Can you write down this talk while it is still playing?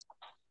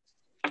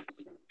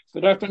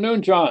Good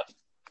afternoon, John.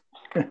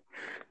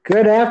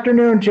 Good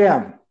afternoon,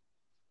 Jim.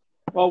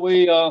 Well,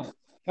 we have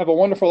a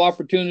wonderful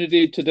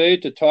opportunity today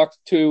to talk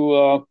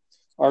to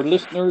our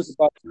listeners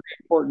about a very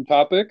important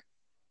topic.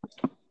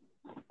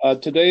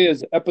 Today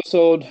is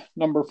episode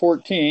number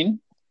 14.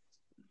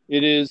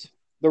 It is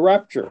the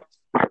rapture.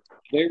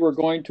 Today we're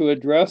going to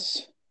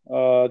address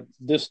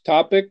this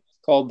topic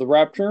called the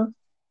rapture.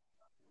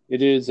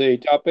 It is a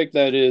topic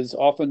that is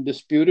often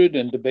disputed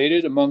and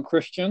debated among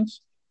Christians.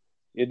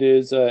 It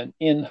is an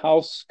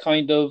in-house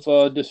kind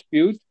of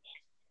dispute.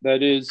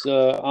 That is,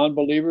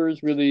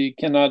 unbelievers really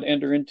cannot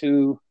enter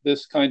into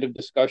this kind of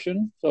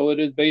discussion. So it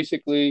is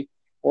basically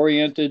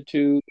oriented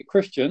to the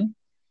Christian.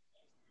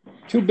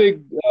 Two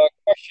big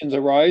questions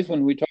arise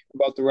when we talk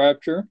about the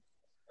rapture,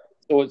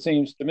 so it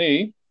seems to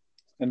me,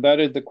 and that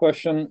is the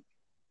question,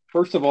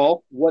 first of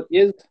all, what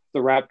is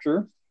the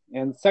rapture?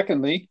 And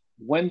secondly,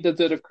 when does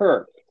it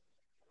occur?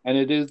 And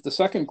it is the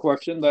second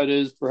question that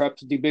is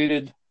perhaps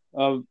debated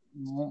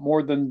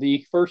more than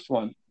the first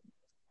one,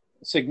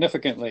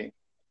 significantly.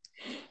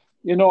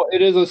 You know,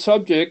 it is a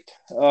subject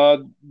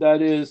that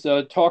is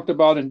talked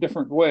about in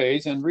different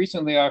ways. And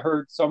recently I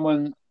heard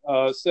someone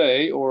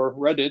say, or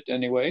read it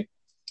anyway,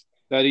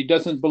 that he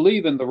doesn't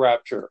believe in the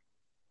rapture.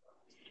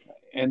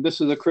 And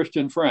this is a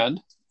Christian friend.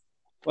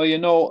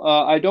 Well,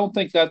 I don't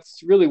think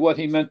that's really what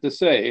he meant to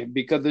say,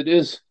 because it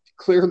is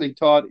clearly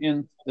taught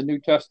in the New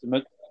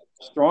Testament,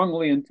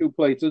 strongly in two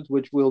places,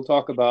 which we'll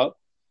talk about.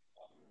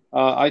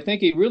 I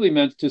think he really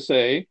meant to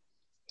say,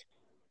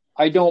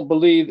 I don't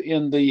believe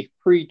in the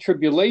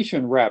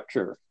pre-tribulation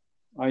rapture.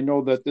 I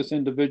know that this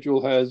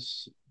individual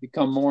has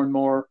become more and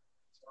more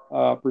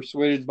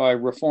persuaded by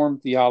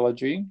Reformed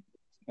theology,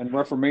 and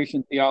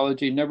Reformation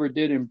theology never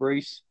did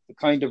embrace the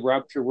kind of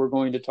rapture we're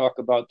going to talk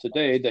about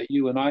today that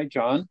you and I,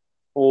 John,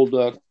 hold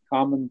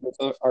common with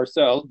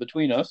ourselves,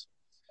 between us.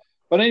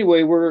 But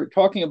anyway, we're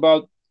talking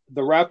about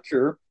the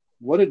rapture,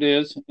 what it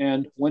is,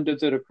 and when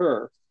does it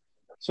occur.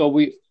 So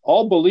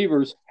all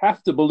believers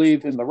have to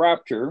believe in the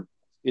rapture.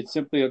 It's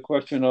simply a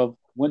question of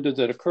when does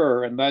it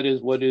occur, and that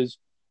is what is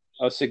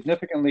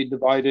significantly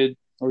divided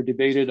or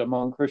debated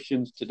among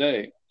Christians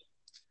today.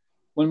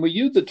 When we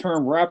use the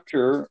term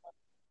rapture,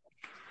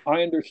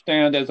 I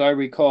understand, as I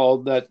recall,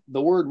 that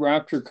the word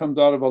rapture comes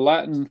out of a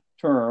Latin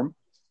term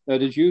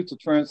that is used to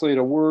translate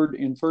a word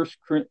in First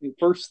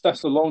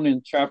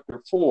Thessalonians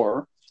chapter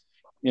 4,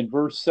 in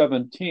verse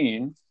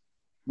 17.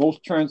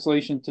 Most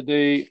translations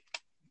today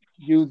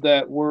use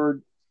that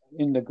word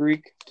in the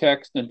Greek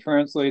text and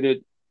translate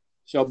it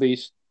shall be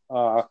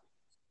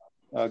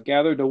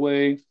gathered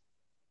away,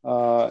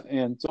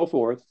 and so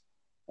forth.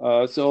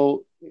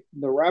 So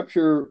the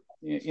rapture,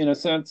 in a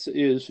sense,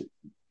 is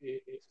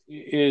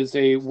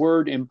a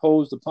word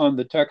imposed upon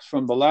the text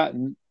from the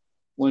Latin,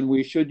 when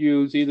we should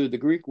use either the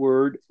Greek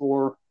word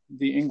or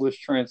the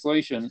English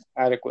translation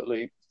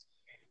adequately.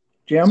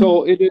 Jim?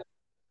 So it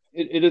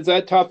is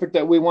that topic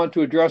that we want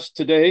to address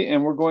today,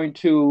 and we're going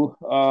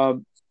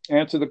to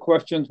answer the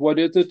questions, what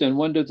is it and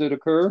when does it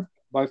occur,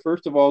 by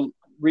first of all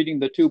reading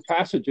the two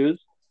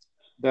passages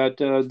that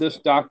this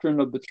doctrine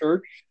of the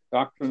church,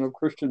 doctrine of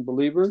Christian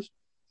believers,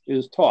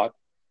 is taught.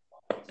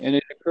 And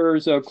it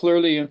occurs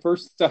clearly in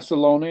First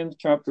Thessalonians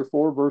chapter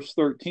 4, verse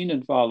 13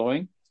 and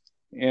following.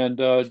 And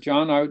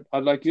John,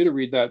 I'd like you to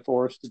read that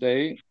for us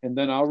today, and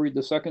then I'll read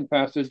the second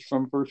passage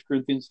from 1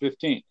 Corinthians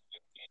 15.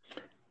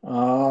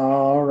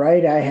 All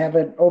right, I have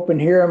it open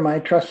here in my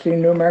trusty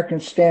New American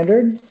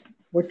Standard,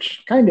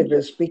 which kind of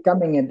is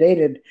becoming a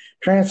dated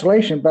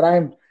translation, but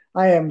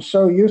I am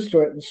so used to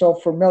it and so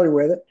familiar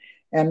with it,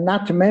 and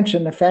not to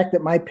mention the fact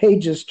that my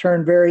pages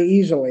turn very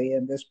easily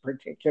in this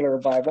particular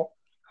Bible.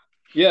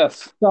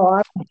 Yes.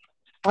 So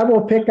I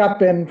will pick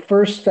up in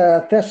First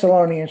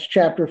Thessalonians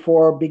chapter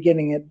 4,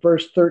 beginning at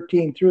verse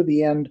 13 through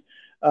the end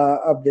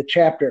of the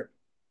chapter,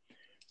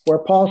 where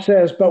Paul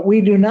says, "But we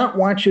do not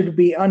want you to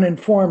be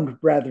uninformed,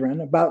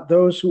 brethren, about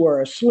those who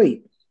are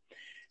asleep,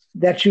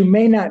 that you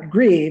may not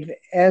grieve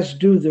as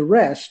do the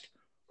rest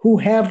who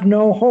have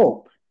no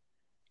hope."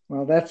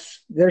 Well,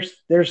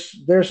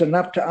 there's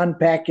enough to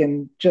unpack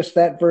in just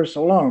that verse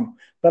alone.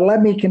 But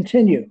let me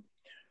continue.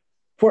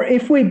 "For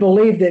if we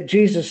believe that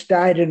Jesus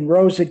died and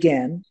rose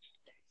again,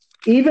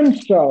 even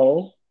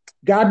so,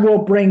 God will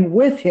bring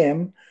with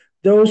him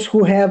those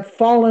who have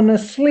fallen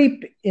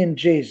asleep in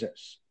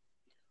Jesus.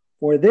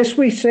 For this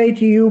we say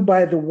to you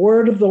by the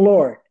word of the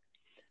Lord,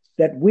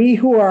 that we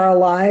who are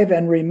alive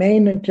and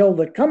remain until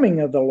the coming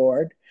of the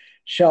Lord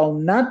shall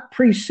not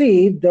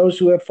precede those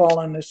who have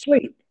fallen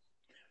asleep.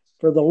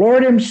 For the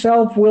Lord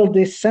himself will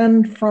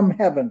descend from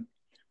heaven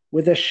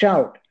with a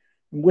shout,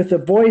 and with the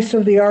voice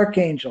of the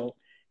archangel,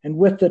 and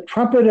with the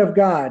trumpet of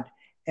God,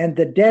 and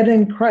the dead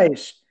in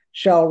Christ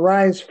shall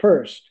rise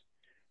first.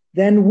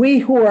 Then we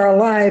who are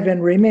alive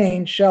and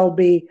remain shall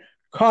be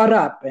caught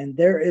up." And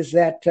there is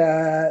that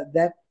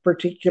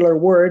particular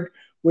word,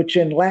 which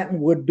in Latin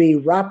would be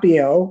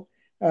rapio,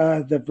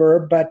 the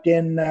verb, but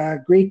in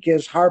Greek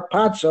is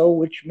harpazo,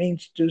 which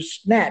means to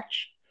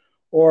snatch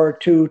or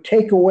to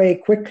take away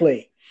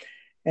quickly.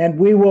 and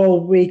we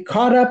will be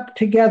caught up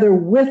together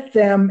with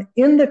them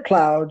in the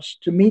clouds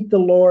to meet the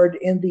Lord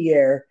in the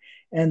air,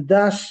 and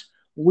thus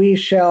we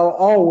shall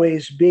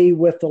always be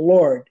with the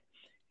Lord.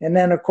 And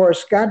then, of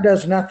course, God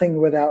does nothing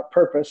without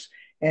purpose.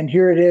 And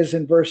here it is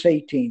in verse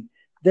 18.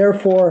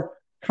 Therefore,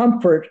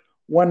 comfort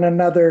one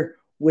another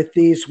with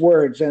these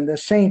words. And the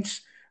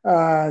saints,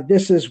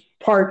 this is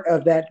part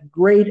of that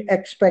great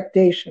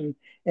expectation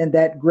and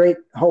that great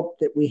hope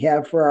that we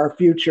have for our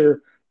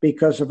future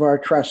because of our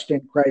trust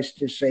in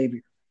Christ as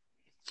Savior.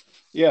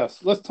 Yes,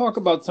 let's talk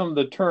about some of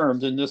the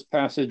terms in this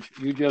passage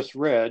you just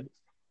read,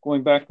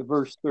 going back to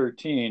verse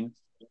 13.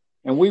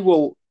 And we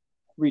will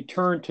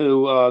return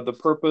to the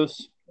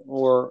purpose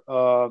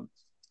or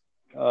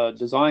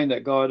design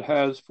that God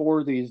has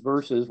for these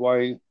verses,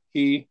 why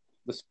he,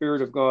 the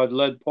Spirit of God,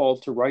 led Paul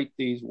to write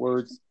these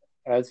words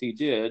as he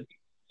did.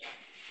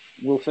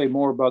 We'll say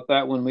more about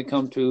that when we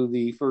come to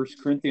the 1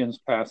 Corinthians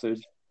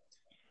passage.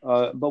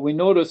 But we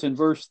notice in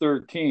verse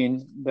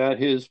 13 that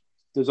his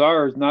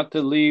desire is not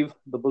to leave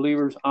the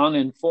believers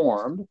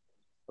uninformed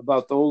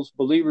about those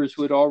believers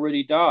who had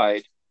already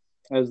died,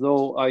 as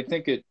though I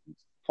think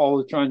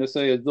Paul is trying to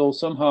say, as though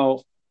somehow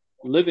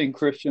living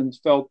Christians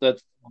felt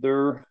that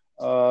their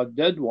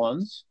dead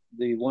ones,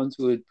 the ones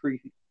who had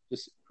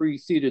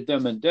preceded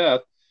them in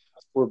death,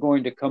 were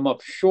going to come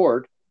up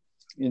short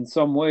in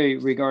some way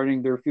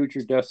regarding their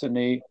future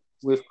destiny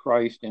with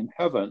Christ in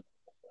heaven.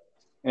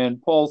 And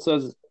Paul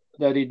says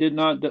that he did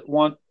not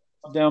want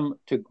them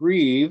to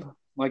grieve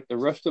like the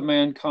rest of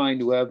mankind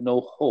who have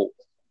no hope.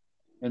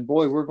 And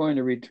boy, we're going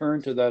to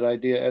return to that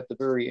idea at the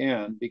very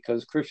end,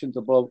 because Christians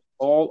above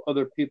all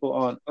other people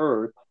on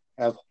earth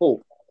have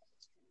hope.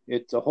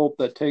 It's a hope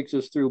that takes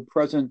us through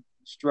present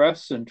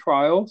stress and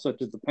trial,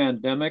 such as the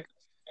pandemic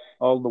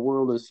all the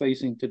world is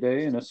facing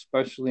today, and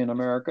especially in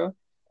America,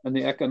 and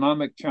the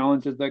economic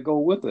challenges that go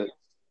with it.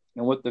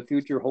 And what the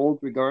future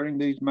holds regarding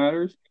these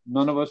matters,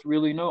 none of us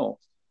really know.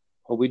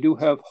 But we do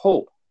have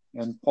hope.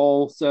 And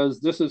Paul says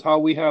this is how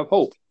we have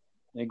hope.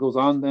 And he goes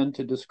on then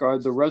to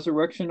describe the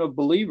resurrection of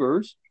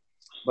believers.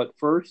 But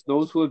first,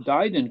 those who have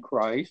died in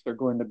Christ are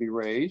going to be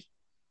raised,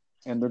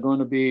 and they're going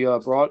to be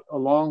brought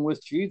along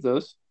with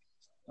Jesus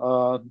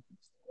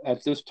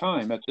at this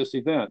time, at this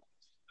event.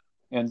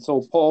 And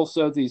so Paul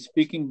says he's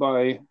speaking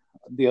by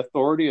the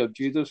authority of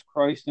Jesus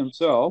Christ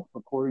himself,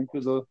 according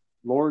to the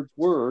Lord's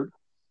word,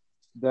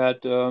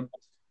 that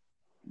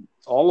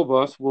all of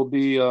us will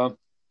be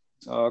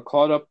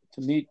caught up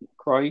to meet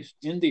Christ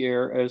in the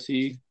air as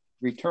he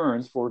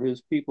returns for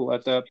his people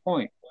at that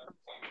point.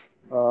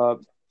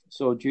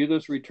 So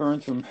Jesus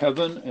returns from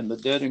heaven, and the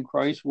dead in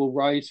Christ will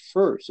rise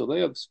first. So they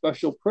have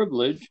special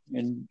privilege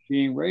in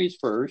being raised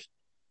first.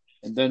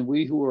 And then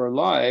we who are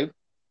alive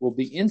will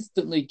be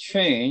instantly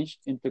changed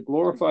into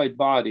glorified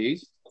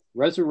bodies,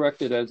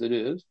 resurrected as it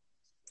is,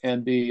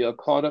 and be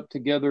caught up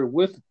together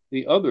with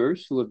the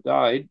others who have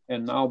died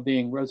and now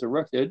being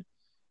resurrected,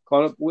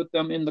 caught up with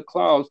them in the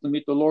clouds to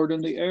meet the Lord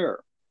in the air.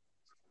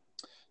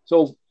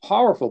 So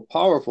powerful,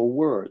 powerful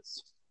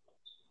words.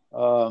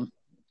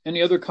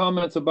 Any other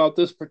comments about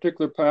this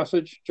particular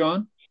passage,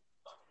 John?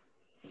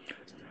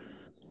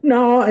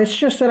 No, it's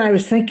just that I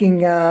was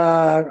thinking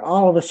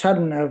all of a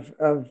sudden of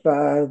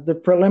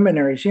the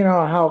preliminaries. You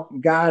know how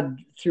God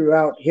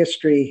throughout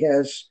history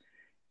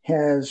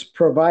has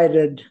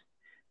provided.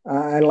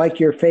 I like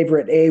your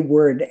favorite A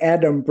word,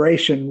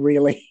 adumbration.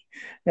 Really,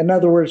 in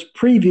other words,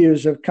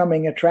 previews of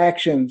coming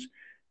attractions,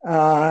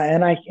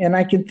 and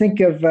I can think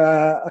of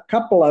a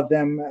couple of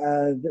them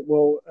that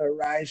will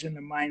arise in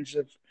the minds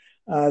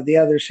of the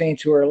other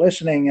saints who are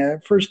listening.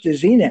 First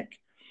is Enoch,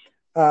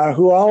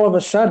 who all of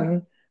a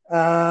sudden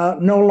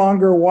no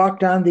longer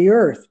walked on the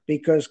earth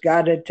because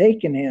God had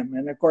taken him.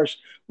 And of course,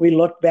 we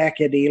look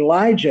back at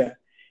Elijah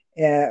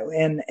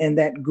and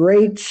that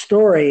great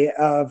story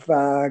of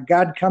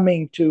God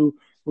coming to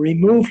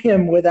remove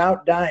him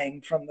without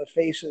dying from the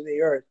face of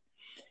the earth.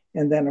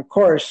 And then, of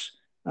course,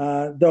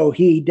 though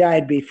he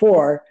died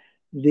before,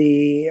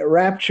 the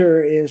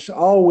rapture is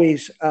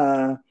always,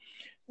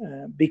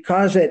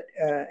 because it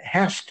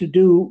has to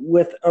do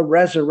with a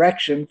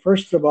resurrection,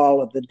 first of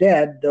all, of the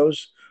dead,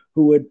 those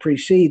who would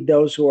precede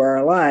those who are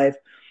alive,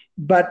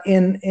 but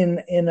in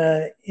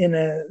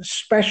a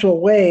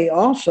special way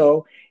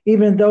also,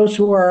 even those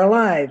who are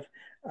alive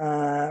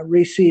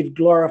receive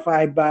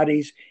glorified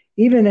bodies,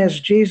 even as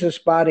Jesus'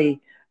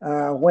 body,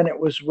 when it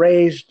was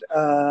raised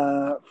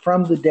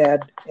from the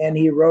dead and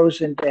he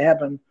rose into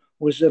heaven,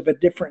 was of a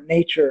different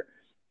nature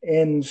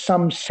in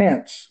some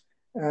sense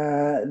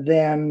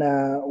than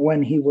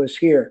when he was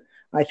here.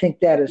 I think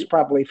that is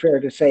probably fair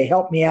to say.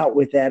 Help me out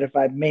with that if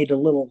I've made a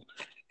little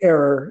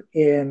error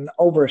in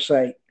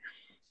oversight.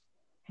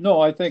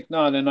 No, I think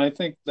not. And I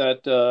think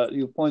that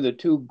you pointed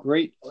two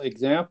great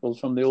examples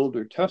from the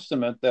Older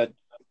Testament that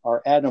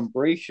are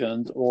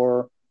adumbrations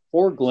or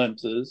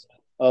foreglimpses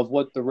of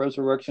what the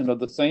resurrection of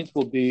the saints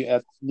will be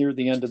at near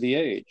the end of the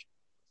age.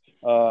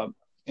 And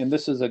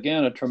this is,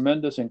 again, a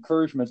tremendous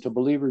encouragement to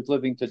believers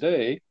living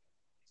today.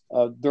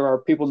 There are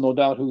people, no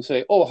doubt, who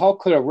say, oh, how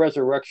could a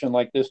resurrection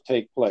like this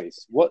take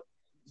place? What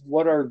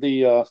what are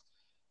the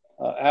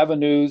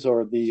avenues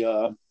or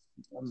the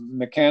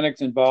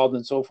mechanics involved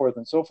and so forth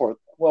and so forth.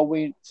 Well,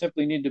 we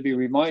simply need to be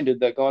reminded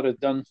that God has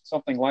done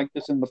something like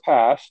this in the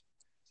past,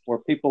 where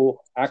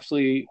people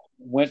actually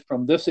went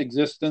from this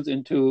existence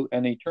into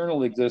an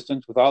eternal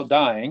existence without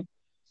dying.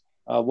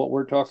 What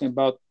we're talking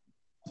about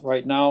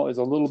right now is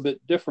a little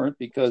bit different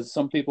because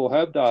some people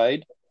have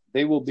died.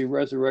 They will be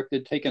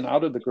resurrected, taken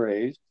out of the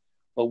graves.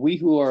 But we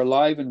who are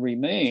alive and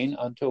remain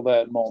until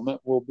that moment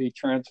will be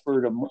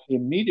transferred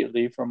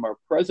immediately from our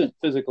present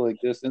physical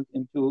existence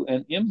into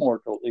an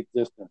immortal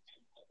existence.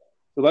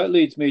 So that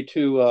leads me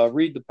to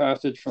read the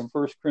passage from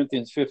 1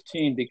 Corinthians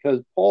 15,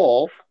 because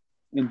Paul,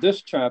 in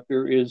this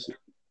chapter, is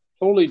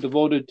totally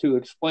devoted to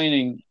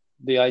explaining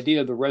the idea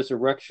of the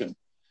resurrection.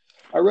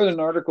 I read an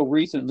article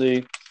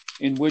recently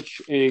in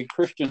which a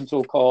Christian,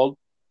 so-called,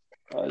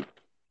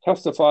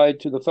 testified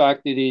to the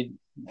fact that he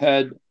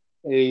had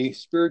a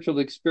spiritual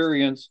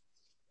experience,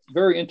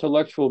 very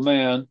intellectual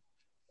man,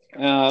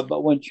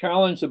 but when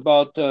challenged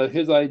about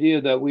his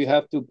idea that we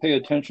have to pay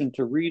attention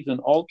to reason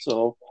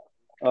also,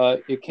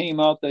 it came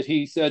out that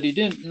he said he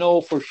didn't know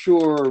for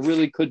sure or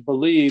really could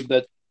believe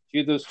that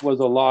Jesus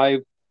was alive,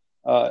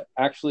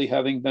 actually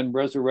having been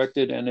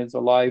resurrected and is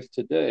alive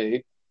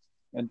today.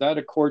 And that,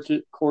 of course,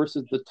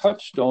 is the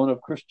touchstone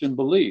of Christian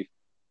belief,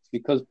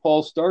 because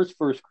Paul starts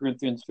 1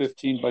 Corinthians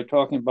 15 by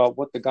talking about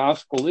what the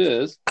gospel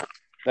is,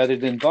 that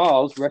it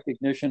involves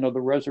recognition of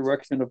the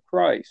resurrection of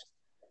Christ.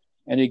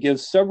 And he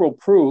gives several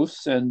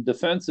proofs and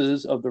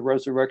defenses of the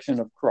resurrection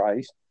of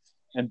Christ,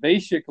 and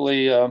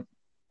basically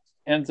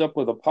ends up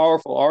with a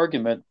powerful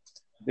argument,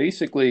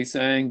 basically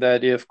saying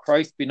that if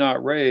Christ be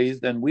not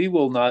raised, then we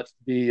will not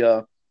be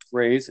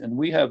raised, and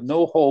we have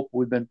no hope.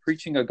 We've been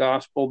preaching a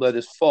gospel that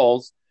is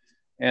false,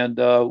 and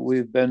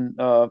we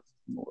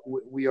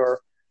are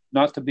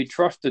not to be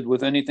trusted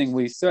with anything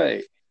we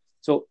say.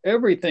 So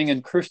everything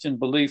in Christian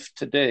belief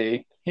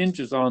today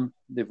hinges on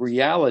the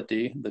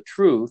reality, the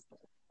truth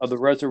of the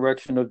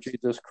resurrection of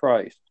Jesus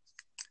Christ.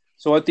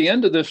 So at the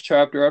end of this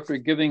chapter, after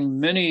giving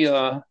many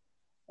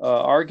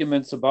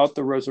arguments about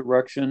the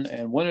resurrection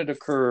and when it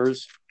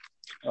occurs,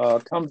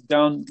 comes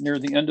down near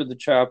the end of the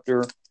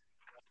chapter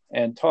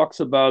and talks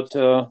about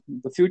the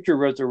future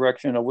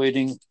resurrection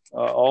awaiting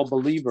all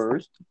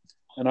believers.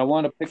 And I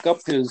want to pick up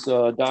his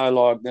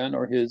dialogue then,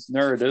 or his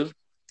narrative,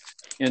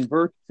 in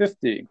verse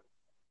 50.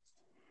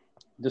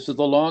 This is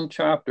a long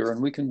chapter,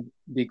 and we can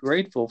be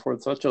grateful for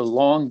such a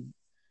long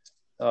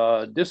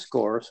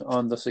discourse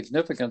on the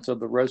significance of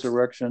the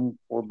resurrection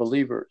for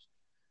believers.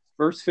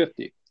 Verse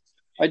 50.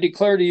 I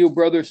declare to you,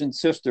 brothers and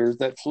sisters,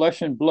 that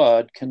flesh and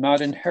blood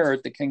cannot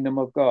inherit the kingdom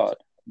of God,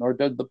 nor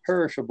does the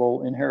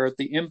perishable inherit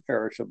the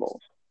imperishable.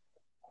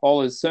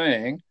 Paul is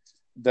saying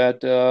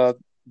that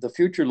the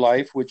future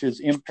life, which is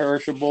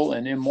imperishable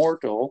and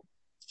immortal,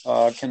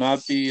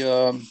 cannot be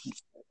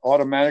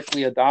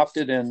automatically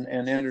adopted and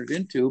entered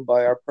into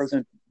by our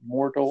present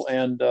mortal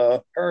and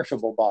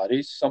perishable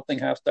bodies. Something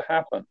has to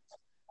happen.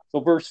 So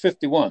verse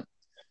 51,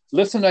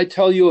 listen, I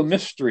tell you a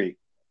mystery.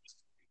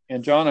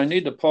 And John, I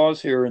need to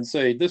pause here and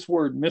say this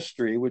word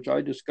mystery, which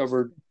I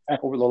discovered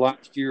over the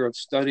last year of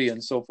study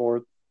and so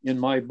forth in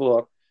my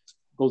book,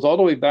 goes all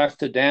the way back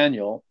to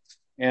Daniel,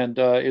 and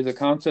is a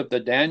concept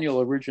that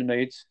Daniel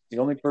originates, the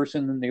only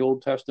person in the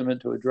Old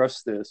Testament to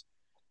address this.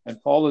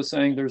 And Paul is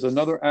saying there's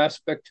another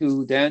aspect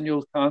to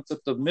Daniel's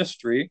concept of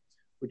mystery,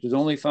 which is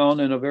only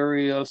found in a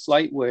very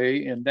slight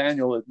way in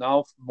Daniel, is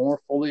now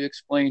more fully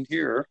explained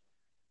here.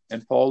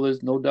 And Paul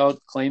is no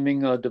doubt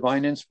claiming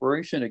divine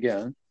inspiration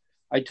again.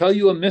 I tell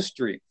you a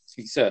mystery,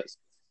 he says.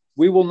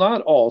 We will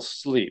not all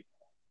sleep.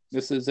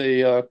 This is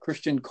a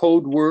Christian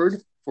code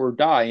word for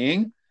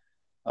dying,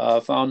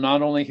 found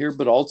not only here,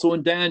 but also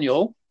in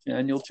Daniel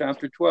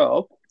chapter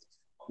 12.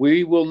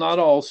 We will not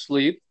all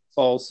sleep,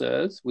 Paul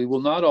says. We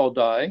will not all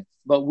die,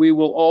 but we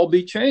will all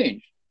be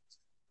changed.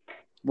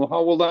 Well,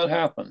 how will that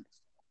happen?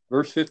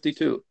 Verse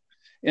 52.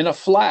 In a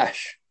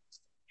flash.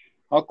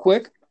 How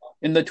quick?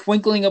 In the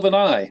twinkling of an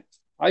eye.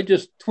 I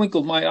just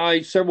twinkled my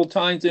eye several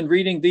times in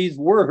reading these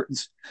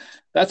words.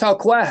 That's how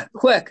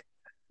quick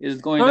it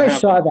is going to happen. I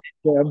saw that,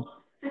 Jim.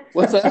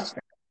 What's that?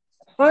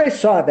 I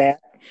saw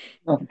that.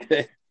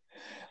 Okay.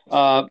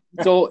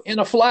 So in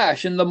a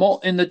flash, in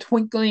the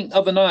twinkling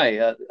of an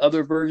eye.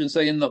 Other versions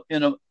say in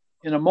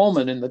a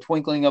moment, in the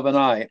twinkling of an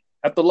eye.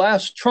 At the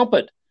last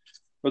trumpet,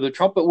 for the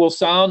trumpet will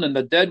sound and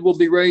the dead will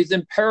be raised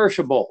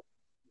imperishable.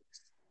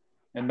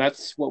 And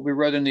that's what we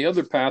read in the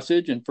other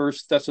passage in 1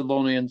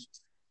 Thessalonians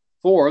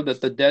 4,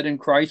 that the dead in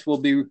Christ will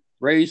be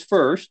raised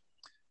first.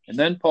 And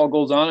then Paul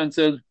goes on and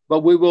says, but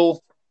we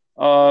will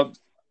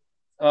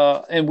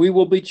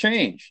be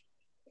changed.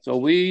 So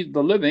we,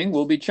 the living,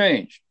 will be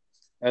changed,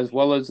 as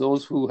well as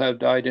those who have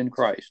died in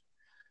Christ.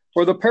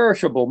 For the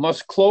perishable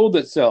must clothe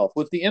itself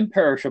with the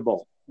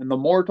imperishable, and the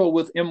mortal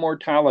with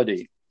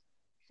immortality.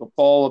 So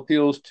Paul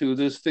appeals to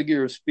this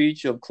figure of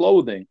speech of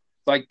clothing.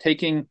 It's like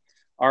taking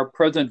our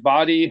present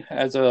body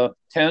as a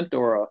tent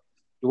or a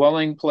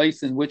dwelling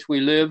place in which we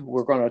live.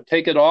 We're going to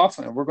take it off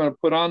and we're going to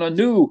put on a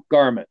new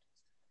garment,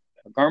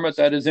 a garment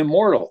that is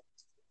immortal.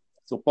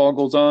 So Paul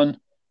goes on,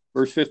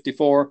 verse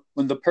 54,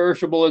 when the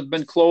perishable has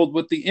been clothed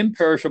with the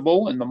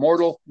imperishable and the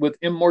mortal with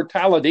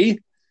immortality,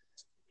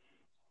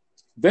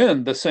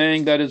 then the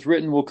saying that is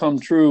written will come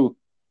true.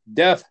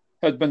 Death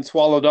has been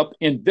swallowed up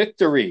in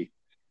victory,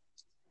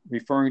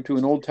 referring to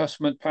an Old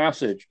Testament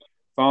passage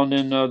found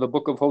in the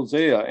book of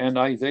Hosea and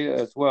Isaiah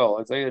as well,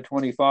 Isaiah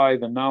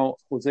 25 and now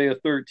Hosea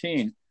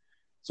 13.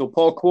 So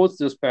Paul quotes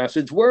this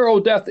passage, where, O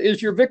death,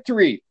 is your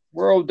victory?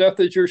 Where, O death,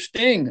 is your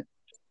sting?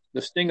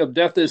 The sting of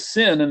death is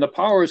sin, and the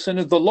power of sin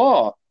is the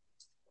law.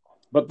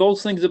 But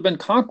those things have been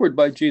conquered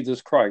by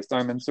Jesus Christ,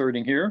 I'm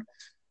inserting here.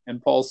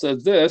 And Paul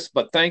says this,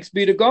 but thanks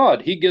be to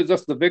God, he gives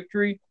us the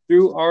victory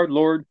through our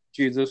Lord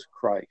Jesus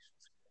Christ.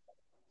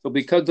 So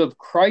because of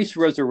Christ's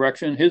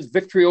resurrection, his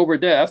victory over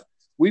death,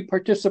 we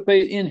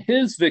participate in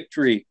his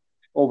victory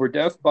over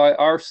death by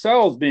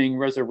ourselves being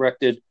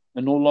resurrected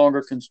and no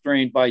longer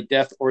constrained by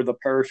death or the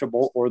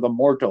perishable or the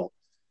mortal.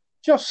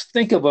 Just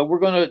think of it. We're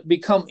going to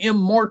become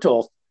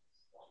immortal.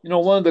 You know,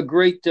 one of the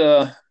great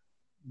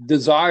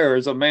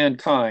desires of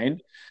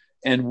mankind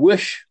and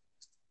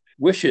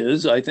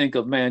wishes, I think,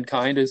 of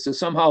mankind is to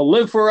somehow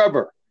live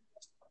forever.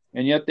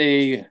 And yet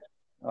they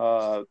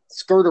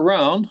skirt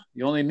around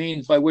the only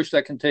means by which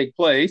that can take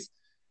place.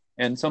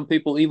 And some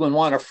people even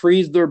want to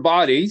freeze their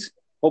bodies,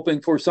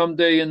 hoping for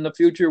someday in the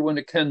future when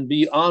it can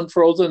be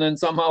unfrozen and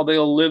somehow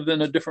they'll live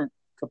in a different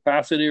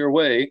capacity or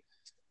way.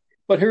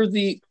 But here's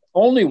the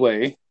only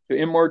way to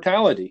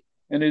immortality,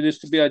 and it is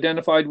to be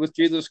identified with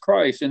Jesus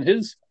Christ in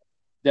his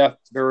death,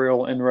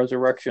 burial, and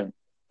resurrection.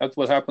 That's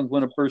what happens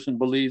when a person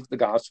believes the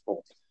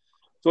gospel.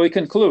 So he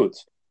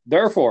concludes,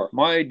 therefore,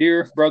 my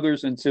dear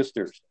brothers and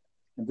sisters,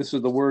 and this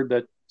is the word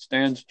that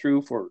stands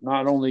true for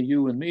not only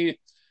you and me,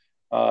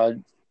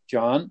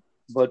 John,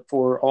 but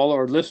for all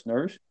our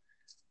listeners,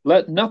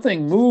 let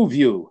nothing move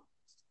you,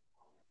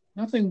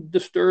 nothing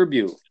disturb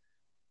you.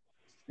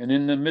 And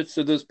in the midst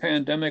of this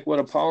pandemic, what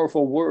a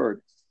powerful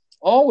word.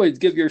 Always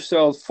give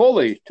yourselves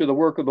fully to the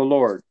work of the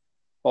Lord,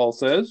 Paul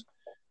says,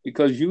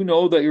 because you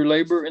know that your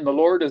labor in the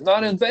Lord is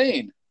not in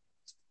vain.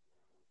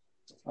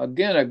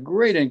 Again, a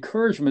great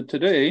encouragement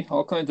today.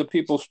 All kinds of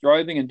people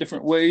striving in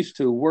different ways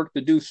to work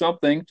to do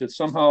something to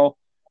somehow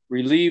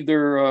relieve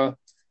their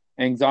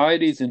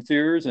anxieties and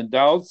fears and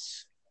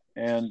doubts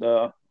and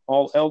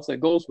all else that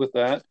goes with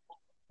that.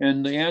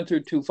 And the answer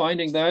to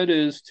finding that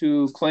is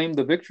to claim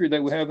the victory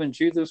that we have in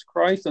Jesus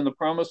Christ and the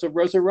promise of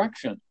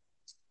resurrection.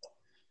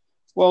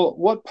 Well,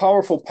 what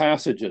powerful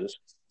passages.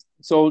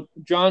 So,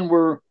 John,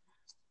 we're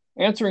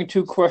answering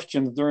two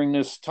questions during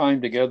this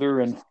time together.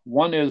 And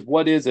one is,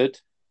 what is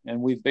it?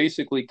 And we've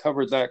basically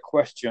covered that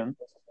question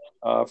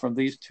from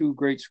these two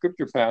great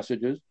scripture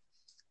passages.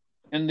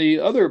 And the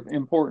other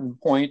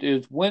important point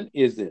is, when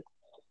is it?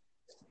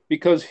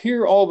 Because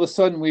here all of a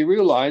sudden we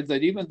realize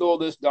that even though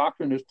this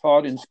doctrine is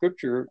taught in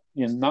scripture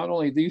in not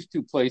only these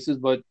two places,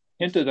 but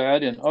hinted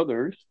at in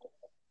others,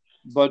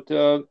 but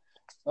the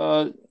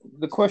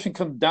question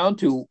comes down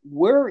to,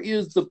 where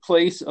is the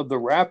place of the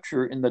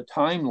rapture in the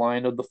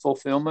timeline of the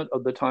fulfillment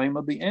of the time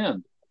of the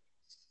end?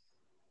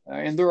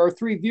 And there are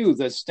three views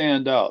that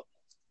stand out.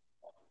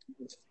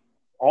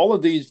 All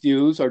of these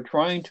views are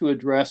trying to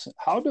address,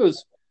 how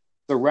does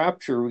the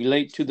rapture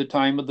relate to the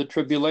time of the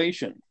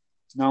tribulation?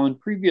 Now, in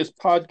previous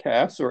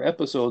podcasts or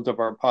episodes of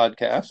our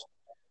podcast,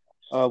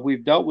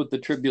 we've dealt with the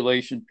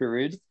tribulation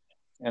period,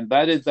 and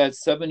that is that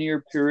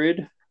 7-year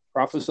period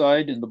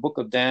prophesied in the book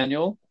of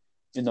Daniel,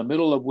 in the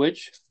middle of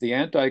which the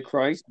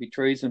Antichrist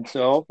betrays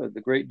himself as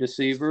the great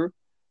deceiver,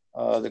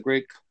 the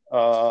great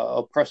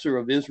oppressor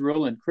of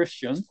Israel and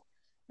Christians,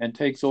 and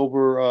takes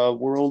over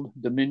world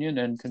dominion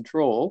and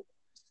control.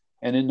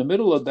 And in the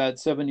middle of that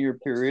 7-year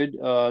period,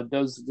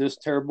 does this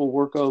terrible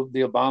work of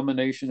the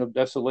abomination of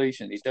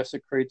desolation. He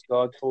desecrates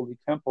God's holy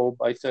temple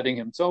by setting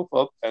himself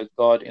up as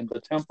God in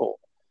the temple.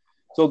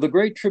 So the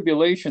Great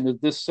Tribulation is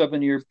this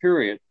 7-year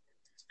period.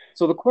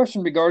 So the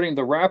question regarding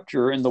the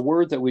rapture and the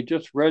word that we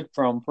just read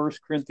from 1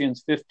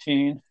 Corinthians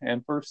 15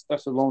 and 1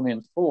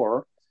 Thessalonians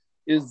 4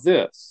 is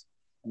this: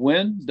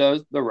 when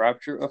does the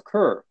rapture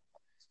occur?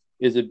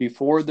 Is it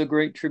before the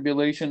Great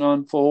Tribulation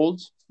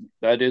unfolds?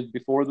 That is,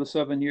 before the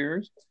 7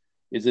 years?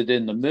 Is it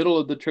in the middle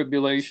of the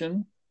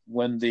tribulation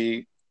when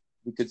we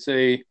could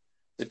say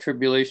the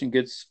tribulation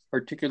gets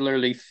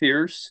particularly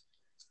fierce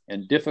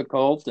and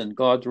difficult and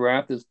God's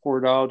wrath is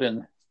poured out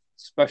in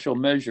special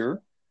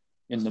measure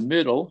in the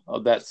middle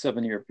of that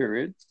 7-year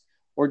period?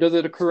 Or does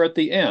it occur at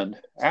the end,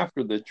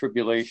 after the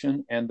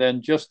tribulation, and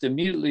then just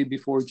immediately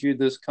before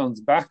Jesus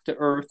comes back to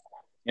earth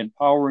in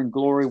power and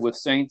glory with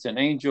saints and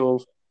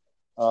angels,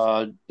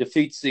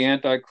 defeats the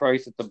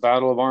Antichrist at the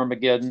Battle of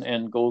Armageddon,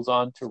 and goes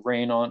on to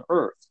reign on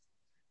earth?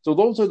 So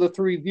those are the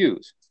three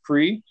views: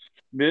 pre,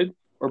 mid,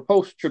 or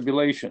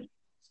post-tribulation.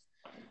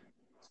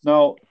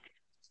 Now,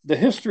 the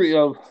history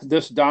of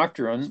this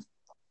doctrine,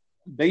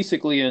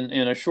 basically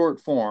in a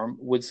short form,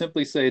 would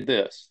simply say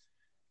this.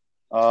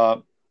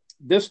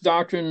 This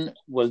doctrine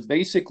was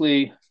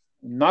basically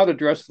not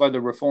addressed by the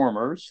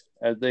reformers,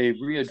 as they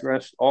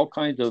readdressed all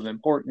kinds of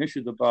important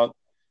issues about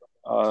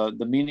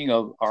the meaning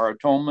of our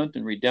atonement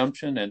and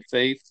redemption and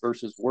faith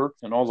versus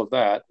works and all of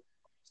that.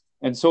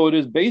 And so it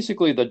is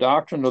basically the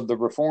doctrine of the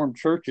Reformed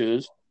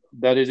churches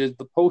that it is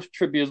the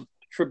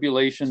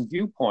post-tribulation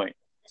viewpoint.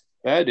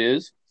 That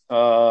is,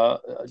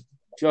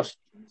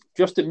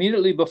 just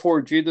immediately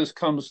before Jesus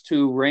comes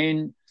to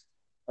reign,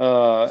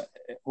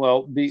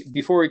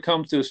 before he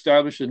comes to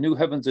establish the new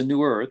heavens and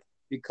new earth,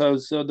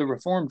 because the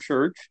Reformed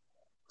Church,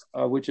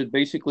 which is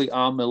basically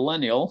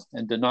amillennial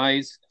and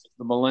denies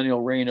the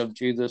millennial reign of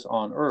Jesus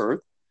on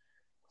earth,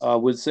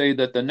 would say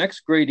that the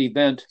next great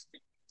event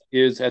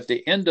is at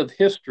the end of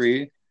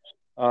history.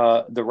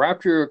 The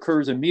rapture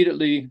occurs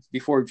immediately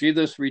before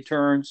Jesus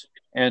returns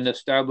and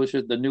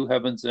establishes the new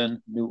heavens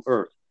and new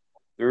earth.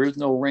 There is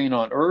no reign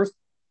on earth.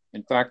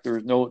 In fact, there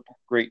is no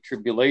great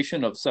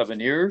tribulation of 7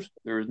 years.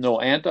 There is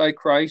no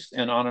Antichrist,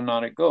 and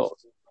on it goes.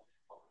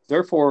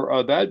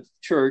 Therefore, that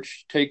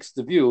church takes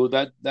the view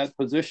that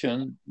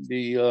position,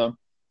 the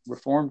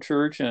Reformed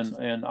Church and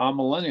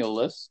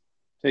amillennialists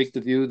take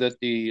the view that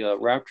the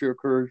rapture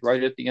occurs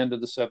right at the end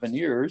of the 7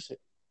 years,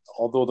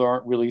 although there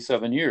aren't really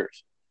 7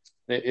 years.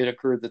 It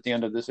occurs at the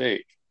end of this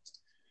age.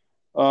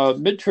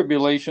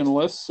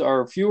 Mid-tribulationists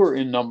are fewer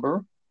in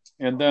number,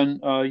 and then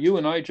you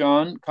and I,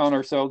 John, count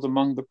ourselves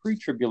among the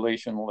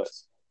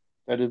pre-tribulationists.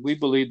 That is, we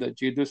believe that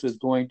Jesus is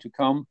going to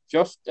come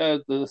just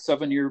as the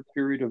 7-year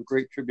period of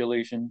great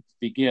tribulation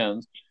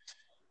begins,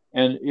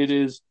 and it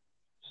is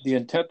the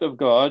intent of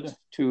God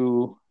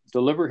to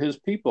deliver his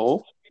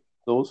people,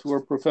 those who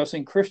are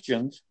professing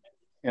Christians,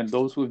 and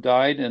those who have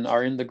died and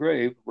are in the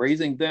grave,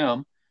 raising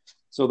them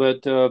so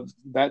that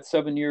that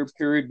 7-year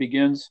period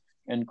begins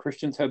and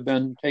Christians have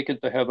been taken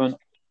to heaven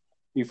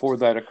before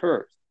that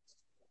occurs.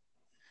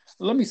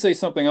 Let me say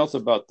something else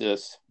about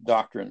this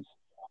doctrine.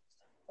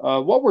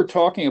 What we're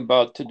talking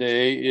about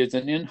today is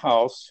an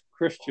in-house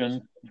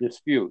Christian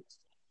dispute.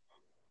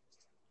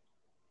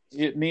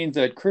 It means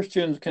that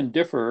Christians can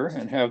differ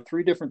and have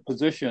 3 different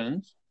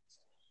positions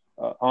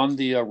on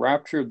the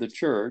rapture of the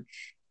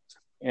church,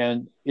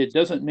 and it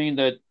doesn't mean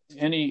that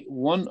any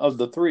one of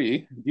the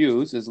 3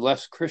 views is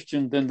less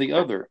Christian than the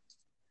other.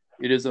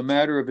 It is a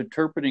matter of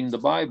interpreting the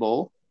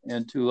Bible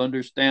and to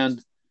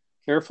understand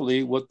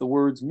carefully what the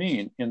words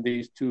mean in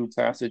these 2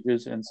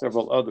 passages and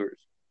several others.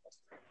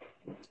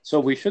 So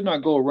we should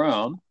not go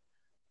around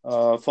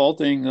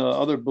faulting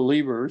other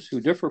believers who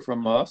differ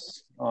from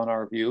us on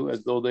our view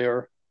as though they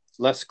are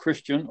less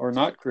Christian or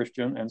not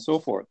Christian and so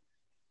forth.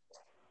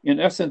 In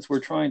essence, we're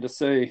trying to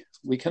say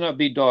we cannot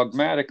be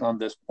dogmatic on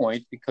this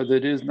point because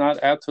it is not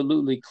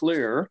absolutely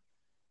clear,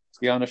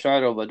 beyond a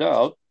shadow of a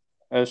doubt,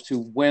 as to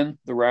when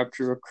the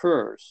rapture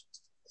occurs.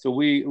 So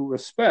we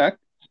respect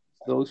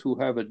those who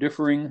have a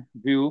differing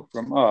view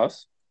from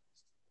us.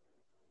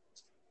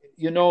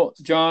 You know,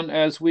 John,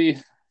 as we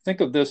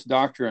think of this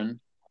doctrine,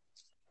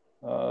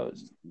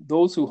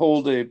 those who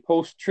hold a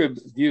post-trib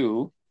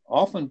view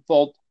often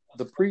fault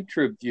the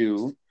pre-trib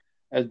view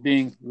as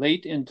being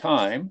late in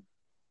time,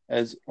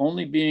 as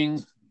only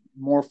being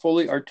more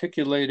fully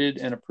articulated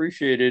and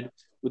appreciated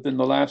within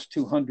the last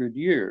 200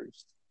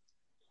 years.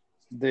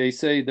 They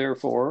say,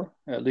 therefore,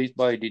 at least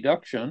by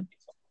deduction,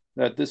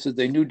 that this is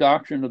a new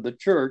doctrine of the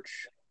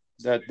church,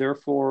 that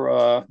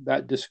therefore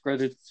that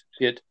discredits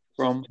it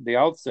from the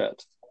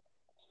outset.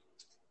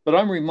 But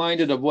I'm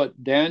reminded of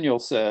what Daniel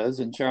says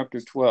in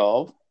chapter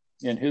 12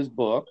 in his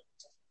book,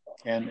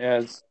 and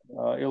as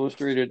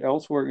illustrated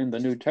elsewhere in the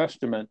New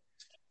Testament,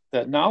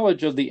 that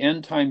knowledge of the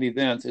end time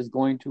events is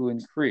going to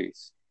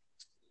increase.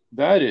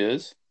 That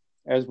is,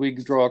 as we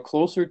draw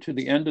closer to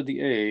the end of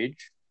the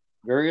age,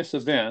 various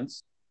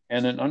events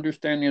and an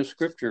understanding of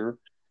Scripture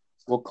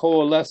will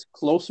coalesce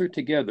closer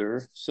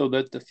together so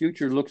that the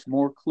future looks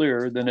more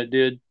clear than it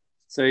did,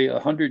 say,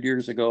 100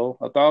 years ago,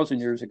 1,000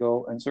 years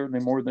ago, and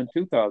certainly more than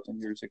 2,000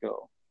 years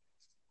ago.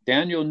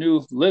 Daniel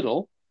knew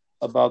little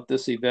about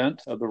this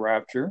event of the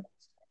rapture.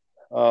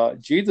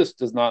 Jesus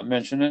does not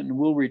mention it, and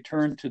we'll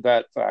return to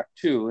that fact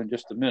too in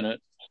just a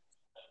minute.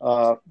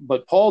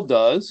 But Paul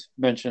does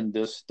mention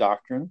this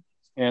doctrine,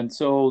 and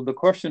so the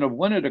question of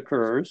when it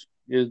occurs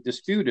is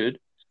disputed,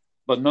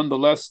 but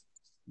nonetheless,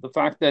 the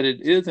fact that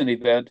it is an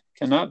event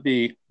cannot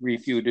be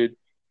refuted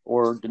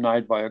or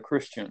denied by a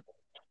Christian.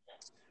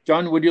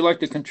 John, would you like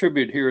to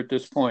contribute here at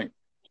this point?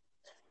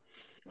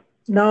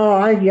 No,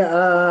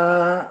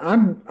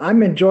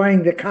 I'm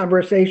enjoying the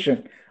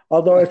conversation.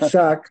 Although it's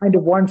kind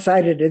of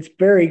one-sided, it's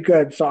very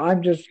good. So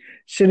I'm just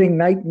sitting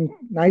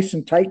nice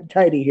and tight and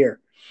tidy here.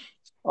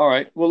 All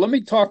right. Well, let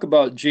me talk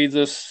about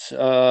Jesus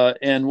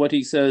and what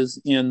he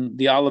says in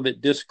the Olivet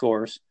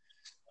Discourse.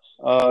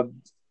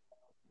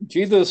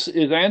 Jesus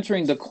is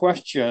answering the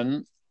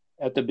question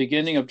at the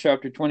beginning of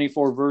chapter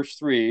 24, verse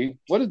 3,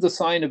 what is the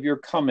sign of your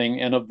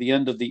coming and of the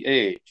end of the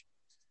age?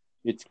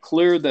 It's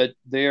clear that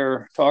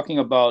they're talking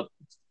about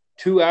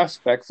 2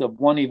 aspects of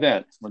one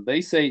event. When they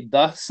say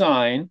the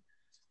sign,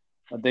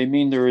 they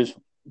mean there is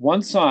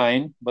one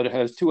sign, but it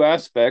has 2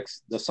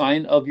 aspects, the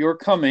sign of your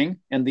coming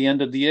and the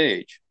end of the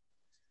age.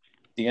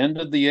 the end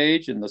of the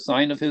age and the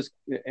sign of his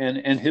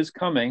and his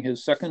coming,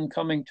 his second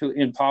coming to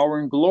in power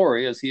and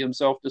glory, as he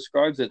himself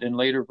describes it in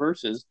later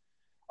verses,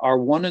 are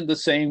one and the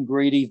same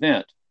great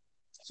event.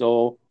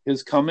 So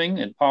his coming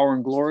and power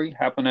and glory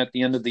happen at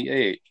the end of the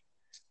age.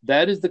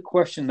 That is the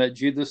question that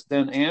Jesus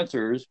then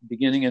answers,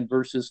 beginning in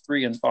verses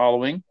 3 and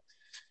following.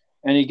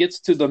 And he gets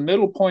to the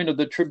middle point of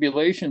the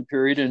tribulation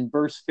period in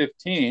verse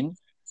 15.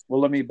 Well,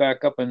 let me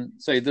back up and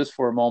say this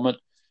for a moment.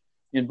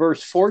 In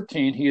verse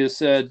 14, he has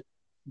said,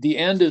 the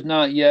end is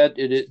not yet.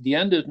 The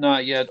end is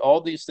not yet.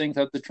 All these things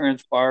have to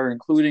transpire,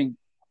 including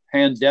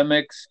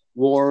pandemics,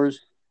 wars,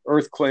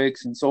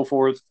 earthquakes, and so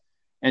forth.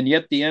 And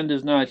yet the end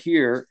is not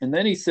here. And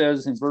then he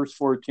says in verse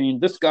 14,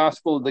 this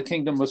gospel of the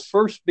kingdom must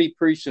first be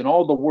preached in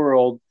all the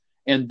world,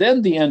 and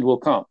then the end will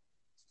come.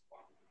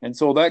 And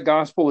so that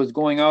gospel is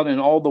going out in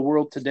all the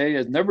world today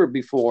as never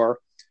before.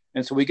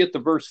 And so we get to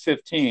verse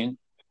 15,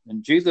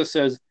 and Jesus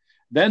says,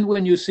 then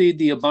when you see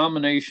the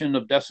abomination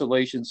of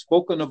desolation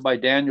spoken of by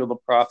Daniel the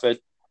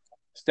prophet,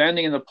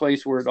 standing in the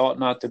place where it ought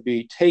not to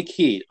be, take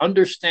heed,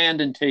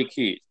 understand and take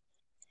heed.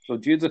 So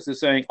Jesus is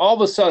saying, all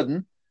of a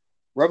sudden,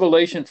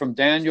 revelation from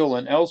Daniel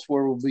and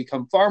elsewhere will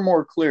become far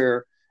more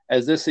clear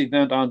as this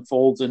event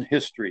unfolds in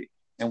history.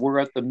 And we're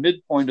at the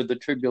midpoint of the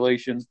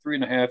tribulation,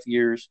 3.5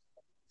 years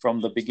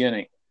from the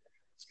beginning.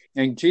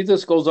 And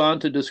Jesus goes on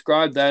to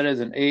describe that as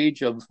an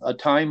age of a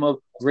time of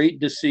great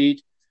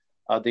deceit.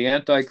 The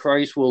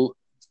Antichrist will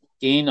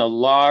gain a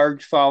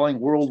large following,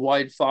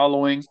 worldwide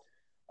following.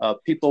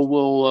 People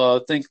will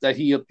think that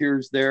he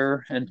appears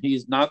there and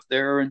he's not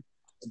there, and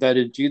that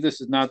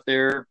Jesus is not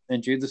there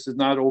and Jesus is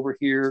not over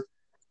here.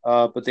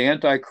 But the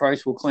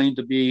Antichrist will claim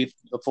to be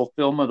the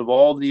fulfillment of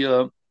all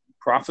the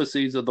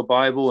prophecies of the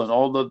Bible and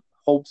all the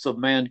hopes of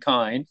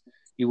mankind.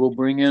 He will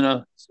bring in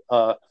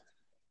a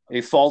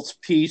false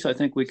peace, I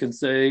think we can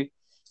say,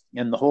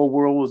 and the whole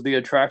world will be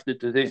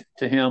attracted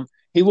to him.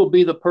 He will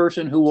be the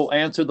person who will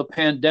answer the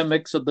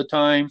pandemics of the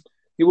time.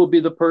 He will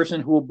be the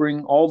person who will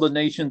bring all the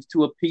nations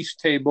to a peace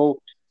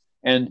table,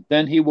 and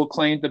then he will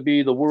claim to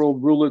be the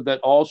world ruler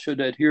that all should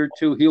adhere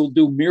to. He'll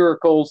do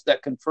miracles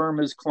that confirm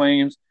his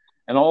claims,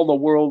 and all the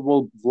world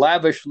will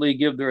lavishly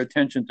give their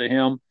attention to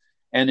him.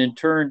 And in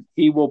turn,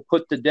 he will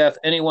put to death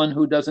anyone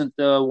who doesn't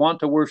want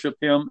to worship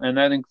him, and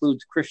that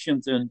includes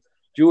Christians and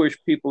Jewish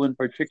people in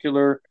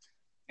particular.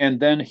 And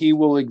then he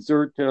will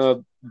exert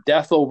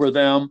death over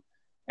them,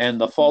 and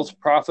the false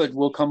prophet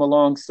will come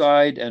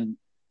alongside and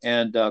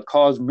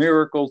cause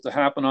miracles to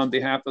happen on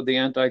behalf of the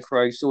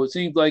Antichrist. So it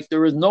seems like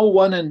there is no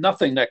one and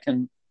nothing that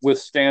can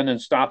withstand and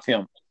stop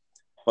him.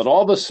 But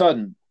all of a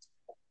sudden,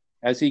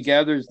 as he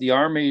gathers the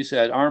armies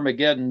at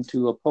Armageddon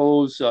to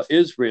oppose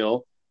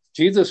Israel,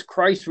 Jesus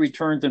Christ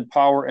returns in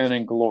power and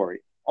in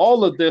glory.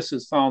 All of this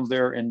is found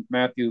there in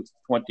Matthew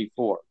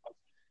 24.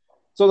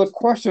 So the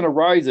question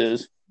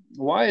arises,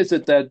 why is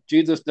it that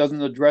Jesus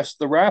doesn't address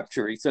the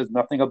rapture? He says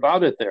nothing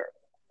about it there.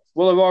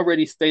 Well, I've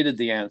already stated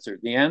the answer.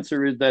 The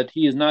answer is that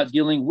he is not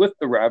dealing with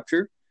the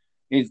rapture.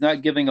 He's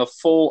not giving a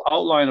full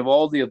outline of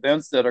all the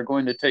events that are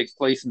going to take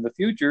place in the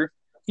future.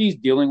 He's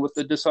dealing with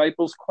the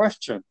disciples'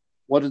 question.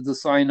 What is the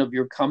sign of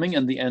your coming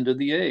and the end of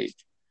the age?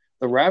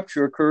 The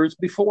rapture occurs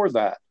before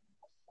that.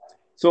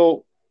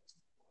 So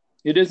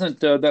it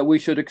isn't that we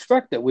should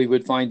expect that we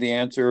would find the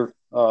answer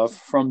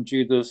from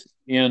Jesus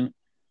in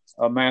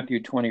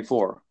Matthew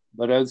 24.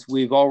 But as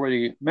we've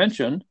already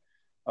mentioned,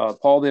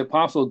 Paul the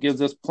Apostle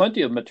gives us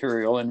plenty of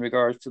material in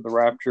regards to the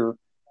rapture,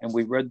 and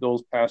we read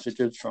those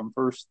passages from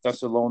 1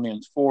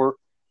 Thessalonians 4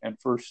 and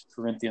 1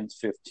 Corinthians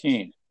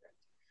 15.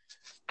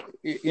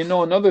 You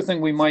know, another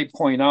thing we might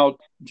point out,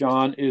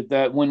 John, is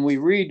that when we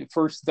read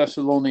 1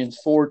 Thessalonians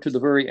 4 to the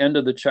very end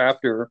of the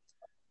chapter,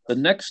 the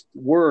next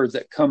words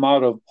that come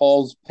out of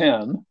Paul's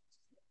pen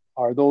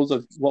are those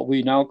of what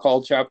we now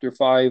call chapter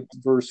 5,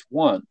 verse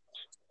 1.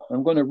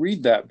 I'm going to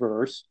read that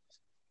verse.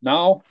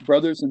 Now,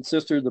 brothers and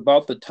sisters,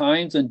 about the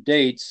times and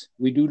dates,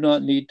 we do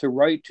not need to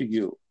write to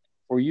you,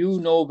 for you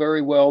know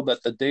very well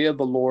that the day of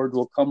the Lord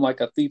will come like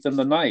a thief in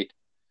the night.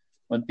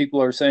 When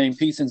people are saying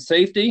peace and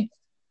safety,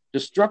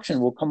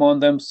 destruction will come on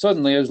them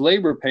suddenly as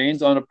labor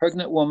pains on a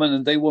pregnant woman,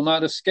 and they will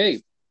not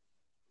escape.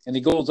 And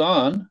he goes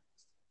on,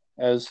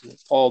 as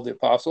Paul the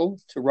Apostle,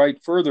 to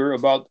write further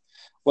about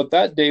what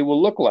that day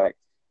will look like.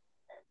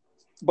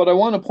 But I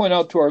want to point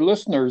out to our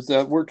listeners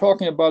that we're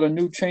talking about a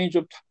new change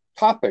of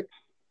topic.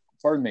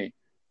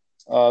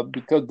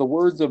 Because the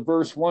words of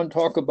verse 1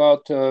 talk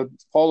about,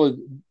 Paul is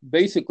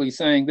basically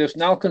saying this,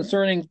 now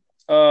concerning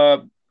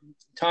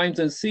times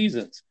and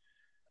seasons.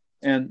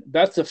 And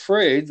that's a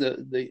phrase,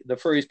 the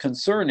phrase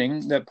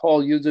concerning, that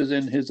Paul uses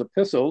in his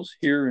epistles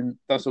here in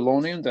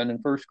Thessalonians and in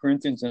 1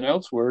 Corinthians and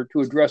elsewhere to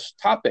address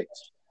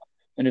topics.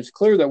 And it's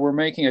clear that we're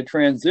making a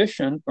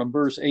transition from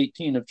verse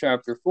 18 of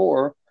chapter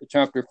 4 to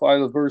chapter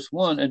 5 of verse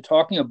 1 and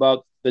talking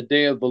about the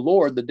day of the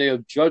Lord, the day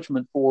of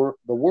judgment for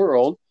the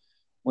world,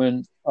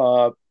 when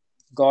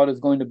God is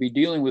going to be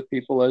dealing with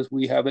people as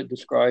we have it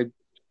described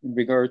in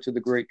regard to the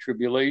Great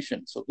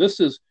Tribulation. So this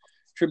is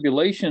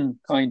tribulation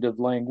kind of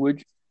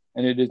language,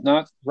 and it is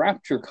not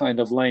rapture kind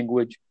of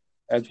language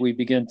as we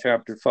begin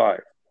chapter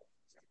 5.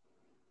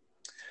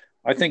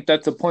 I think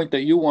that's a point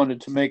that you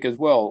wanted to make as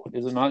well,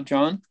 is it not,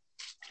 John?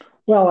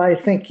 Well, I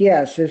think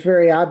yes, it's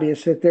very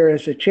obvious that there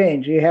is a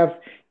change. You have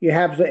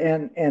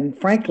the and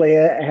frankly,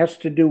 it has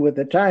to do with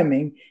the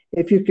timing.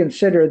 If you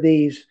consider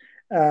these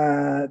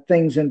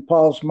things in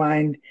Paul's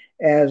mind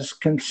as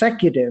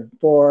consecutive,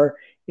 for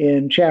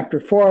in chapter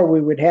 4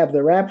 we would have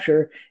the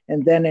rapture,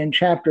 and then in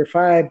chapter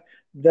 5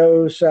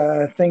 those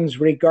things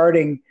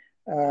regarding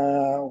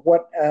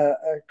what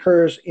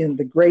occurs in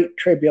the great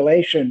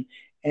tribulation,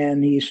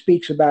 and he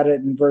speaks about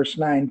it in verse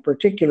 9,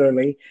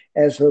 particularly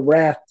as the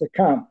wrath to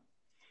come.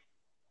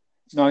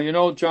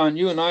 Now, John,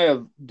 you and I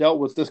have dealt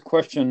with this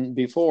question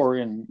before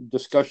in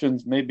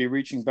discussions, maybe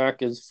reaching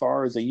back as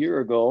far as a year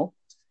ago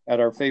at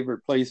our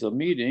favorite place of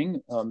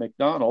meeting,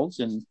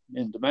 McDonald's in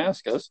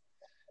Damascus.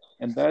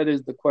 And that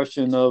is the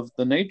question of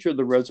the nature of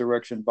the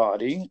resurrection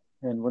body.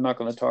 And we're not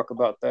going to talk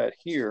about that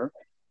here.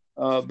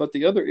 But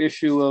the other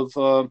issue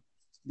of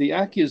the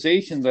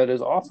accusation that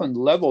is often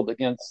leveled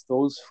against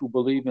those who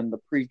believe in the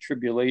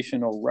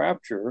pre-tribulational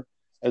rapture,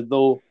 as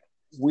though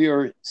we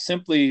are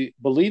simply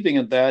believing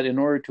in that in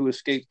order to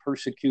escape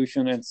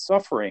persecution and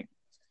suffering.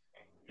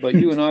 But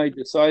you and I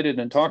decided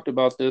and talked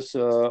about this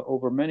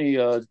over many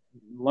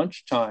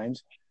lunch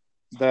times,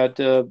 that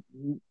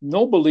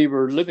no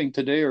believer living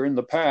today or in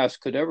the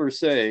past could ever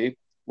say,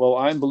 well,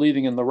 I'm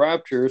believing in the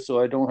rapture, so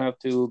I don't have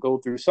to go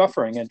through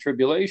suffering and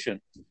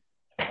tribulation.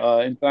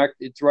 In fact,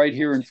 it's right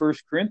here in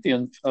First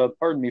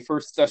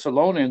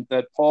Thessalonians,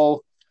 that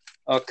Paul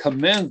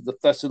commends the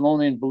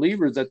Thessalonian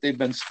believers that they've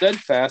been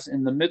steadfast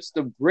in the midst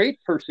of great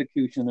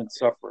persecution and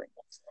suffering.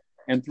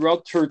 And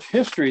throughout church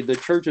history, the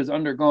church has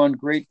undergone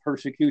great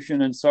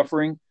persecution and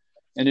suffering.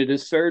 And it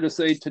is fair to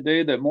say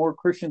today that more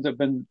Christians have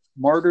been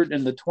martyred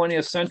in the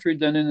 20th century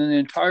than in the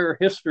entire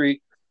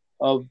history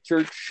of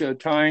church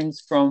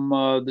times from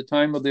the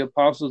time of the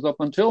apostles up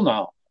until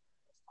now.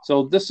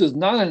 So this is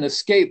not an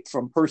escape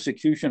from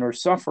persecution or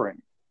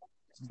suffering.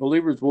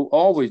 Believers will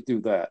always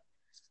do that.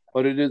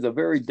 But it is a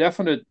very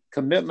definite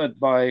commitment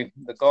by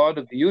the God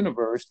of the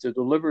universe to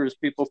deliver his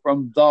people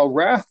from the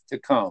wrath to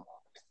come,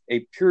 a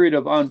period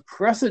of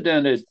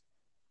unprecedented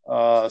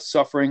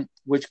suffering,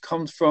 which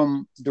comes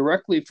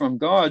directly from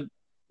God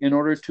in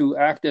order to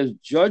act as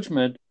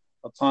judgment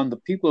upon the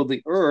people of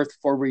the earth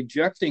for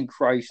rejecting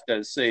Christ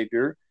as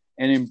Savior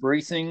and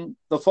embracing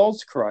the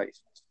false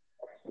Christ.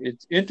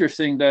 It's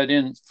interesting that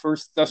in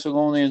First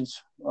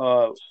Thessalonians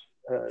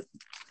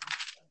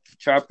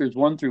chapters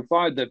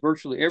 1-5, that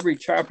virtually every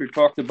chapter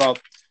talks about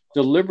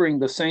delivering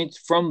the saints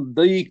from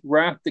the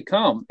wrath to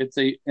come. It's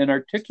an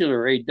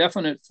articular, a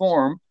definite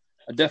form,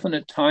 a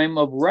definite time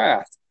of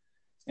wrath.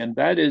 And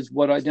that is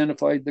what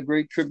identifies the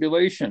Great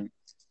Tribulation.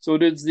 So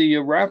it is the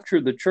rapture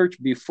of the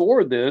church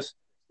before this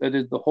that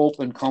is the hope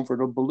and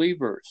comfort of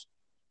believers.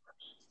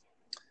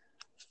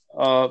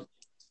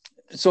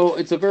 So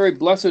it's a very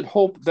blessed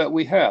hope that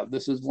we have.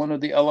 This is one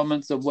of the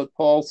elements of what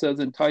Paul says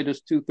in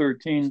Titus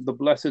 2:13, the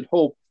blessed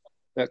hope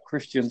that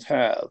Christians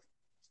have.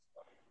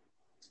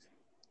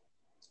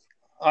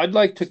 I'd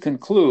like to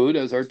conclude,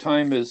 as our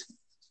time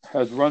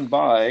has run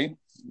by,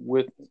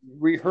 with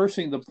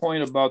rehearsing the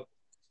point about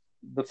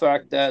the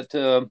fact that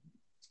the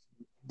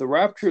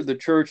rapture of the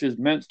church is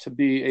meant to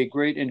be a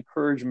great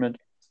encouragement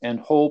and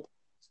hope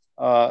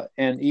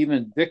and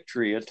even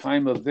victory, a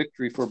time of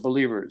victory for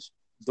believers.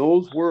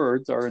 Those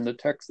words are in the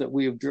text that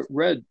we have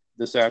read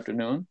this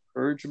afternoon: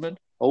 encouragement,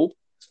 hope,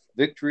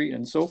 victory,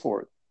 and so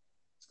forth.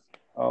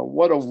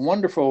 What a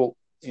wonderful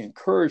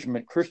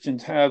encouragement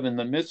Christians have in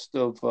the midst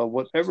of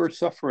whatever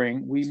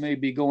suffering we may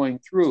be going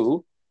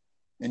through.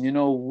 And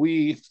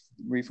we,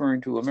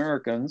 referring to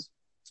Americans,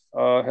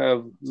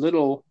 have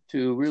little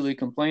to really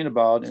complain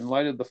about in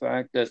light of the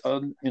fact that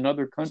in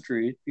other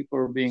countries, people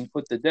are being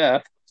put to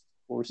death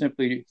for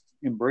simply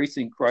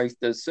embracing Christ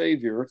as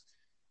Savior,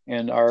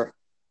 and are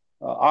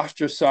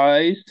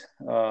ostracized,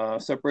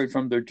 separated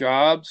from their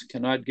jobs,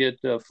 cannot get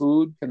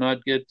food,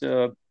 cannot get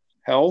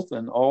health,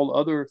 and all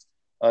other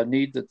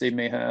needs that they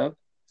may have.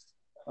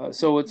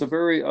 So it's a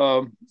very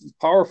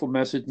powerful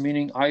message,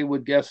 meaning I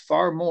would guess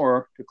far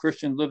more to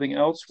Christians living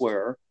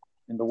elsewhere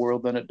in the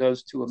world than it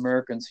does to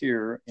Americans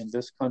here in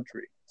this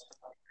country.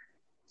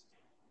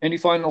 Any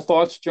final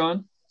thoughts,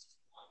 John?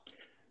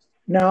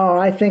 No,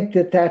 I think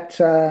that's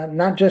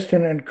not just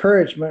an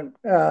encouragement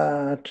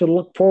to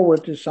look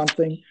forward to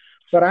something,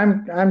 but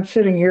I'm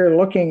sitting here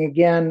looking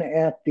again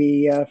at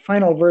the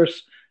final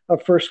verse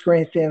of 1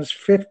 Corinthians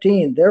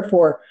 15.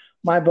 Therefore,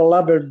 my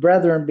beloved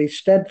brethren, be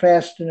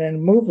steadfast and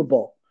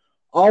immovable,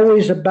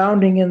 always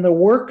abounding in the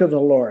work of the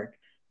Lord,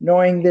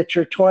 knowing that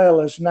your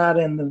toil is not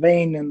in the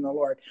vain in the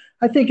Lord.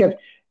 I think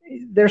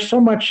there's so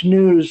much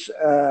news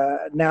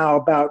now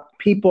about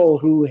people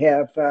who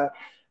have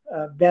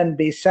been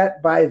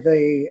beset by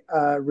the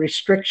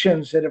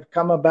restrictions that have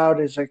come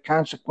about as a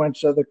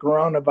consequence of the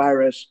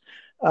coronavirus,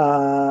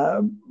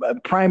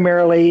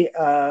 primarily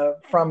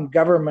from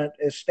government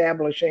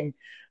establishing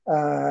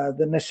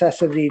the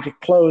necessity to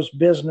close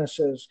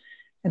businesses,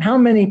 and how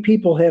many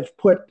people have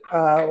put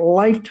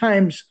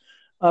lifetimes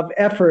of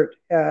effort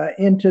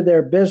into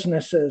their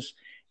businesses,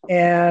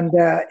 and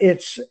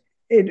it's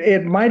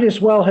it might as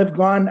well have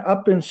gone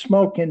up in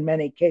smoke in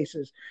many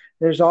cases.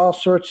 There's all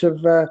sorts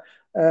of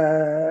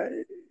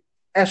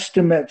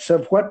estimates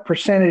of what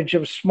percentage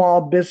of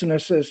small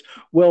businesses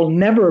will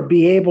never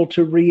be able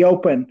to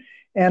reopen.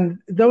 And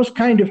those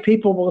kind of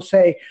people will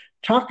say,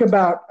 talk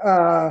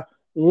about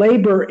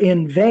labor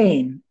in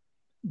vain,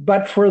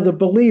 but for the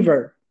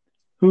believer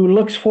who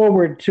looks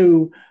forward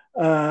to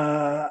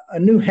a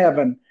new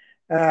heaven,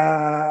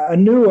 a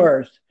new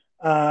earth,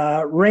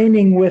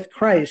 reigning with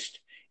Christ,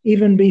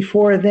 even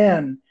before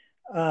then,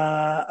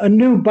 a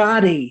new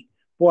body.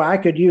 Boy, I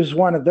could use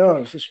one of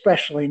those,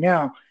 especially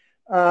now.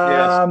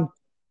 Yes.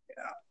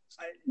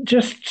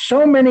 Just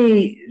so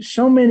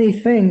many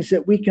things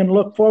that we can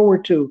look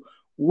forward to.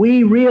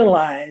 We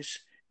realize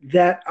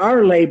that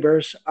our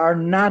labors are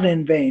not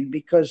in vain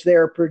because they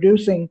are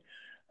producing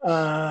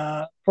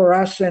for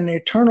us an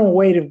eternal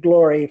weight of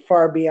glory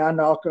far beyond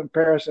all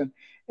comparison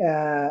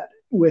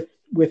with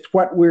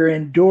what we're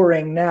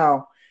enduring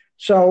now.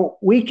 So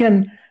we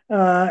can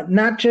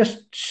not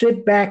just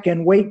sit back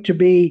and wait to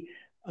be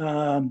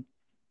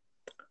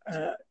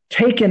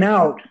taken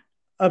out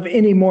of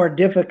any more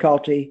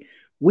difficulty.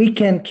 We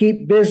can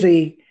keep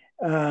busy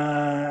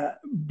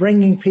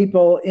bringing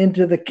people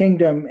into the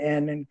kingdom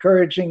and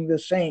encouraging the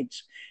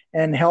saints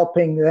and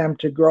helping them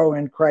to grow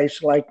in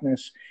Christ's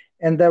likeness.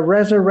 And the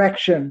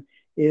resurrection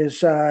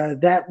is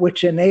that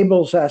which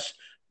enables us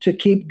to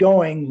keep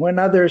going when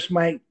others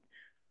might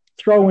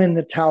throw in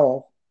the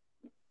towel.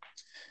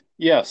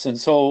 Yes, and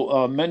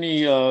so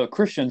many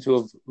Christians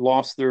who have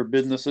lost their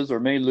businesses or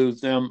may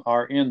lose them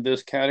are in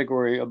this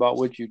category about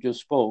which you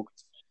just spoke.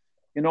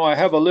 You know, I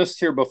have a list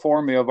here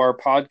before me of our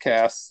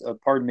podcasts, of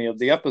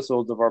the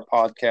episodes of our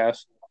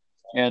podcast,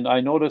 and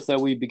I noticed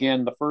that we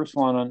began the first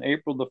one on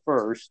April the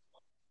 1st,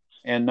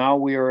 and now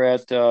we are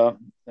at the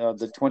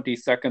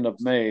 22nd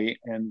of May,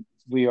 and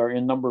we are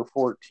in number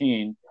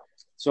 14.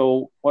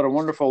 So what a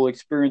wonderful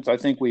experience I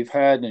think we've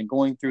had in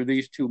going through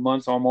these 2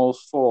 months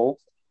almost full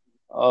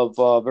of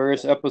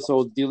various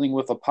episodes dealing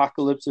with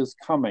apocalypse is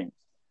coming.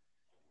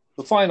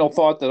 The final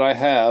thought that I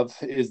have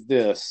is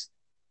this.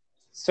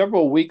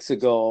 Several weeks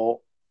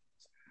ago,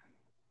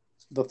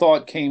 the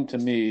thought came to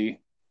me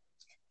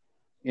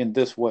in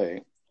this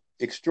way.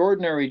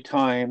 Extraordinary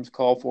times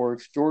call for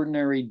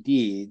extraordinary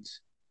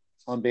deeds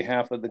on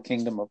behalf of the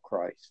kingdom of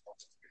Christ.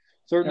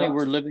 Certainly,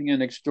 we're living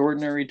in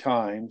extraordinary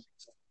times,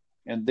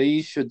 and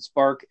these should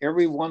spark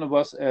every one of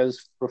us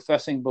as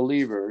professing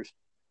believers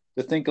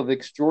to think of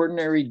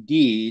extraordinary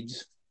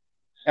deeds,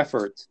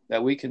 efforts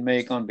that we can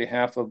make on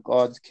behalf of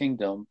God's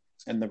kingdom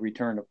and the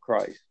return of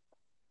Christ.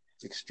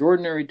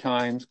 Extraordinary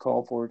times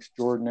call for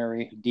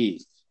extraordinary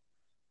deeds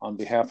on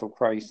behalf of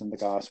Christ and the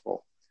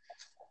gospel.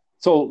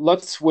 So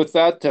let's, with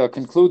that,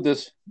 conclude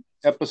this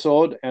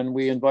episode, and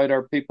we invite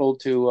our people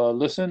to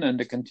listen and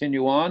to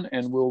continue on,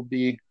 and we'll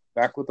be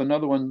back with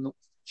another one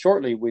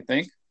shortly, we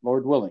think,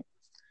 Lord willing.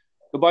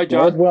 Goodbye,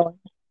 John. Lord willing.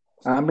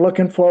 I'm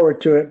looking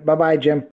forward to it. Bye-bye, Jim.